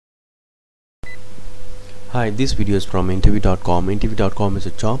Hi, this video is from interview.com. Interview.com is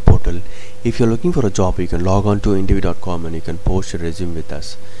a job portal. If you're looking for a job, you can log on to interview.com and you can post your resume with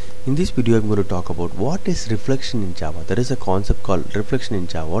us. In this video, I'm going to talk about what is reflection in Java. There is a concept called reflection in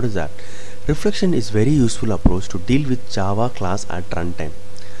Java. What is that? Reflection is very useful approach to deal with Java class at runtime.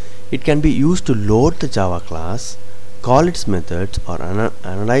 It can be used to load the Java class, call its methods, or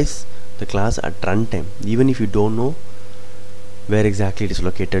analyze the class at runtime. Even if you don't know where exactly it is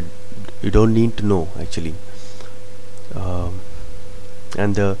located, you don't need to know actually,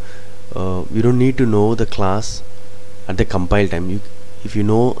 and you don't need to know the class at the compile time. If you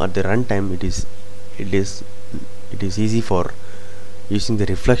know at the runtime, it is easy for using the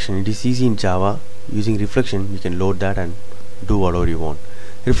reflection. It is easy in Java. Using reflection, you can load that and do whatever you want.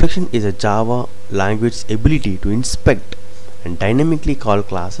 Reflection is a Java language's ability to inspect and dynamically call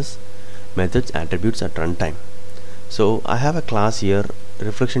classes, methods, attributes at runtime. So I have a class here,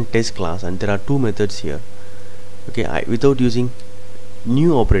 reflection test class, and there are two methods here. Okay, without using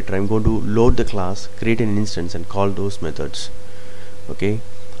new operator, I'm going to load the class, create an instance, and call those methods. Okay,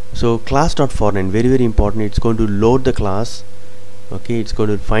 so class.forName, very important. It's going to load the class. Okay, it's going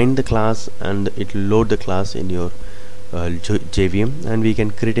to find the class and it will load the class in your JVM, and we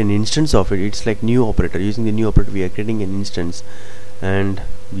can create an instance of it. It's like new operator. Using the new operator, we are creating an instance, and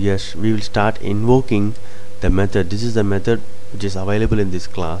we will start invoking the method. This is the method which is available in this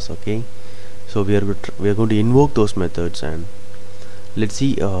class. Okay, so we are going to invoke those methods, and let's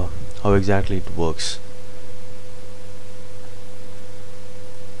see how exactly it works.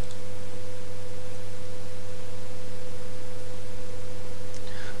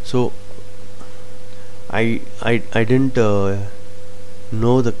 So I didn't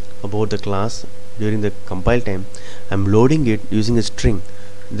know about the class during the compile time. I'm loading it using a string.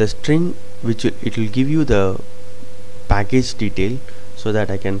 The string which it will give you the package detail, so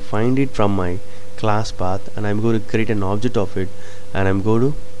that I can find it from my class path, and I'm going to create an object of it, and I'm going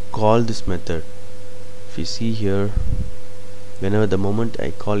to call this method. If you see here, whenever the moment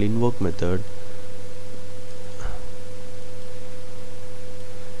I call invoke method,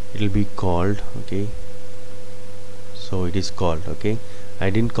 it will be called. Okay, so it is called. Okay,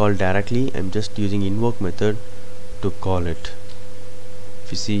 I didn't call directly, I'm just using invoke method to call it.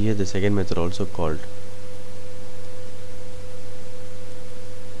 If you see here, the second method also called.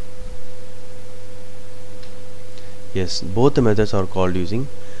 Yes, both the methods are called using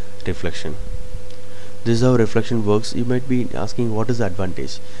reflection. This is how reflection works. You might be asking, what is the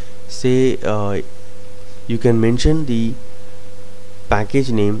advantage? Say you can mention the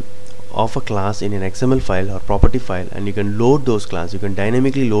package name of a class in an XML file or property file, and you can load those class. You can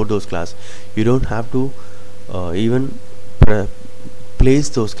dynamically load those class. You don't have to even place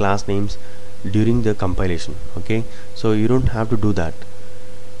those class names during the compilation. Okay, so you don't have to do that.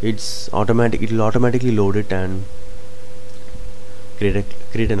 It's automatic. It will automatically load it and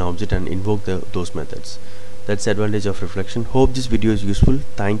create an object and invoke those methods. That's the advantage of reflection. Hope this video is useful.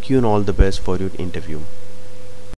 Thank you and all the best for your interview.